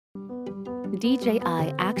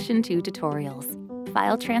DJI Action 2 tutorials,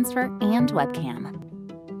 file transfer, and webcam.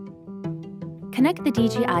 Connect the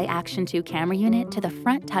DJI Action 2 camera unit to the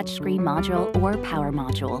front touchscreen module or power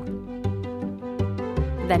module.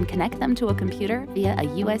 Then connect them to a computer via a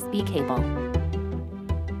USB cable.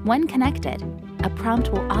 When connected, a prompt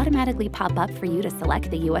will automatically pop up for you to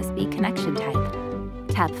select the USB connection type.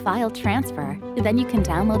 Tap File Transfer, then you can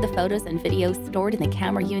download the photos and videos stored in the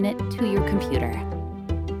camera unit to your computer.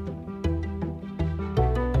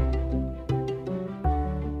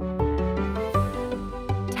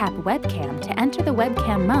 Tap Webcam to enter the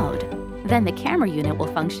webcam mode. Then the camera unit will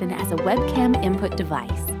function as a webcam input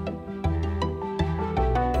device.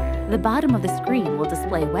 The bottom of the screen will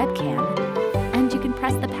display webcam, and you can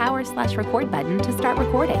press the power/record button to start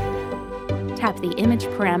recording. Tap the image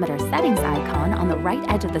parameter settings icon on the right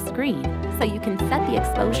edge of the screen so you can set the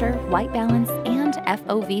exposure, white balance, and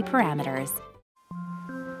FOV parameters.